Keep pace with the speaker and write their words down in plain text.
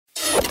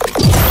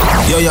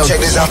Yo, check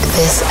this out.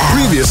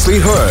 Previously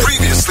heard.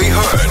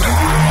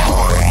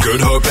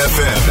 Good Hope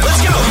FM.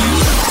 Let's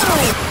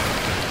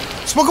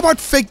go. Spoke about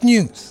fake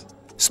news.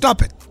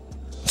 Stop it.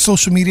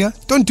 Social media,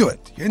 don't do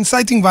it. You're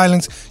inciting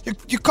violence.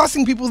 You're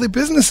costing people their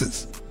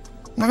businesses.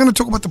 I'm not going to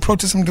talk about the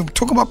protests. I'm going to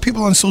talk about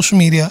people on social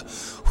media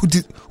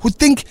who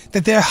think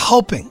that they're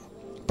helping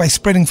by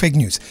spreading fake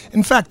news.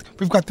 In fact,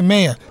 we've got the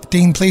mayor,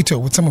 Dean Plato,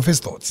 with some of his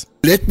thoughts.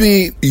 Let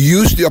me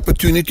use the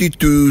opportunity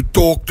to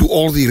talk to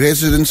all the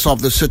residents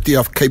of the city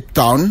of Cape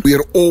Town. We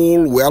are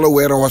all well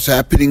aware of what's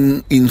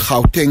happening in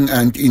Gauteng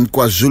and in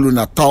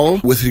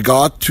KwaZulu-Natal with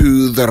regard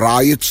to the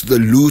riots, the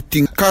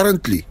looting.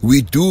 Currently,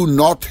 we do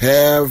not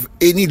have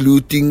any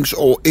lootings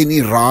or any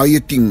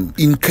rioting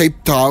in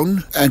Cape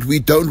Town, and we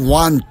don't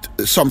want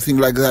something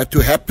like that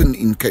to happen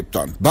in Cape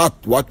Town. But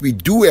what we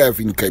do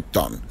have in Cape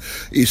Town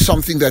is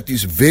something that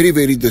is very,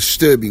 very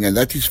disturbing, and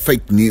that is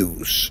fake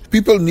news.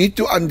 People need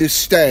to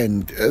understand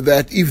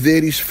that if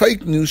there is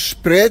fake news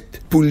spread,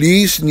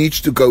 police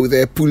needs to go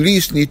there.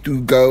 Police need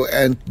to go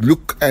and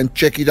look and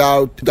check it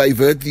out,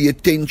 divert the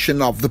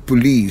attention of the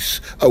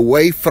police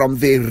away from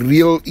their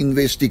real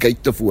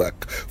investigative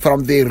work,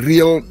 from their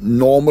real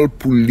normal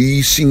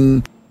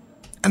policing.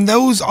 And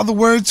those are the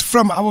words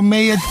from our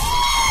mayor.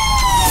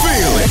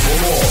 Feel it.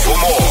 For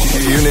more,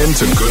 tune in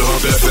to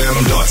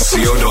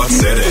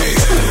goodhopefm.co.za.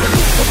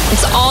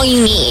 It's all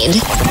you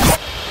need.